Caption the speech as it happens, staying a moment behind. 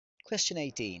Question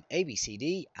 18.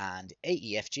 ABCD and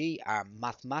AEFG are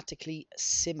mathematically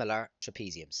similar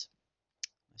trapeziums.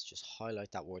 Let's just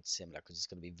highlight that word similar because it's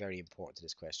going to be very important to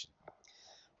this question.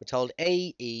 We're told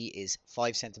AE is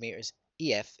 5 centimeters,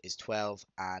 EF is 12,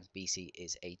 and BC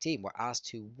is 18. We're asked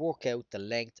to work out the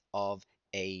length of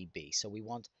AB. So we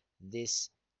want this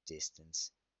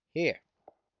distance here.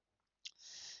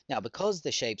 Now, because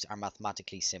the shapes are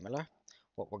mathematically similar,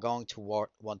 what we're going to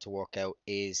want to work out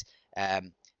is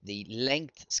the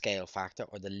length scale factor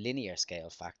or the linear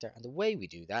scale factor. And the way we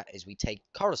do that is we take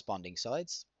corresponding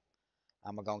sides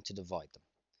and we're going to divide them.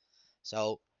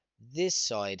 So this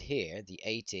side here, the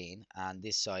 18, and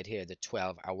this side here, the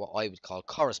 12, are what I would call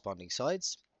corresponding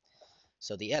sides.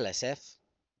 So the LSF,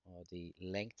 or the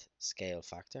length scale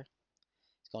factor,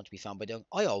 is going to be found by doing,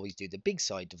 I always do the big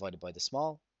side divided by the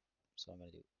small. So I'm going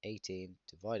to do 18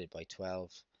 divided by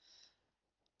 12.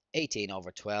 18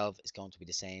 over 12 is going to be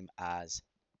the same as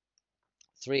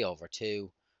 3 over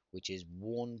 2, which is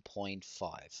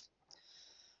 1.5.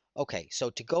 Okay, so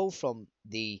to go from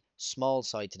the small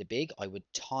side to the big, I would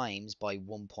times by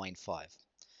 1.5.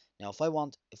 Now,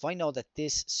 if I know that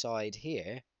this side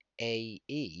here,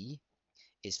 AE,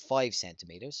 is 5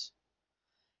 centimeters,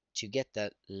 to get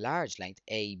the large length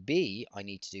AB, I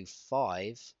need to do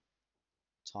 5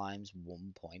 times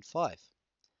 1.5.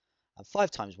 And 5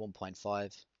 times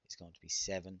 1.5 is going to be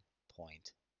 7.5.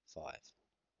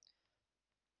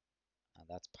 And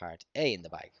that's part A in the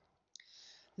bag.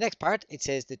 Next part, it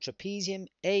says the trapezium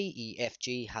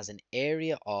AEFG has an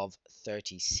area of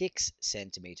 36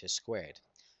 centimeters squared.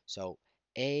 So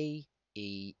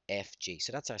AEFG,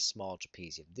 so that's our small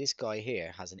trapezium. This guy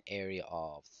here has an area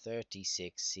of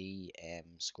 36 cm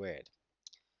squared.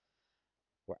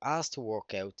 We're asked to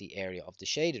work out the area of the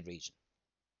shaded region.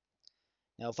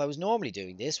 Now, if I was normally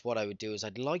doing this, what I would do is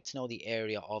I'd like to know the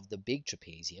area of the big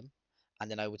trapezium, and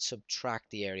then I would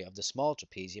subtract the area of the small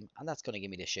trapezium, and that's going to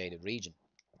give me the shaded region.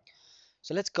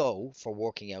 So let's go for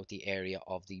working out the area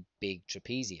of the big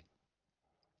trapezium.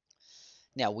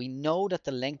 Now, we know that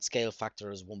the length scale factor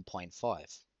is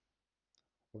 1.5.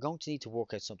 We're going to need to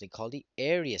work out something called the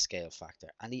area scale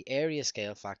factor. And the area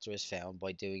scale factor is found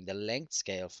by doing the length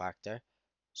scale factor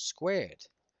squared.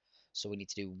 So we need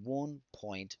to do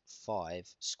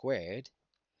 1.5 squared.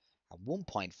 And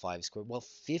 1.5 squared, well,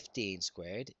 15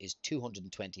 squared is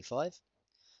 225.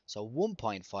 So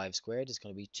 1.5 squared is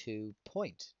going to be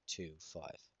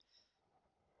 2.25.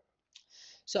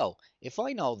 So if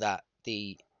I know that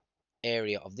the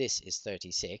area of this is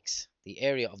 36, the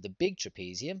area of the big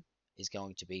trapezium is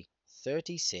going to be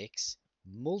 36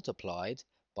 multiplied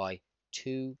by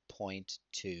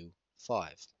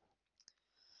 2.25.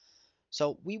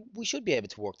 So we should be able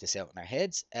to work this out in our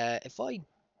heads. If I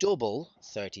double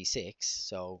 36,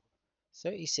 so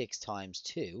 36 times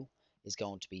 2 is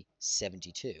going to be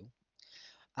 72.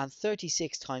 And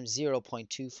 36 times 0.25.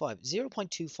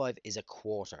 0.25 is a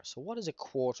quarter. So what is a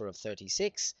quarter of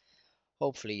 36?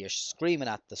 Hopefully you're screaming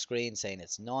at the screen saying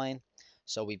it's 9.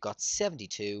 So we've got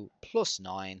 72 plus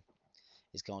 9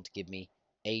 is going to give me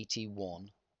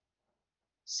 81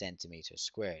 centimeters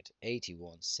squared.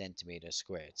 81 centimeters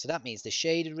squared. So that means the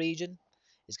shaded region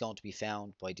is going to be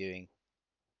found by doing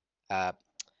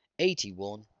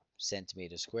 81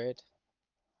 centimeters squared.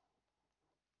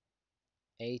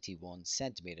 81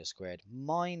 centimeters squared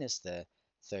minus the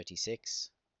 36.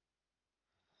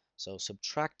 So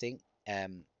subtracting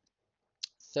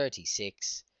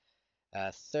 36,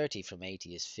 30 from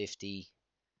 80 is 50.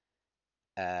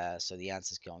 So the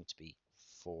answer is going to be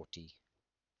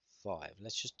 45.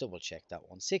 Let's just double check that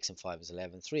one. 6 and 5 is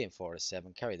 11. 3 and 4 is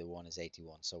 7. Carry the 1 is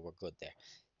 81. So we're good there.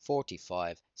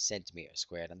 45 centimeters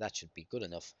squared. And that should be good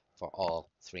enough for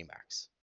all 3 marks.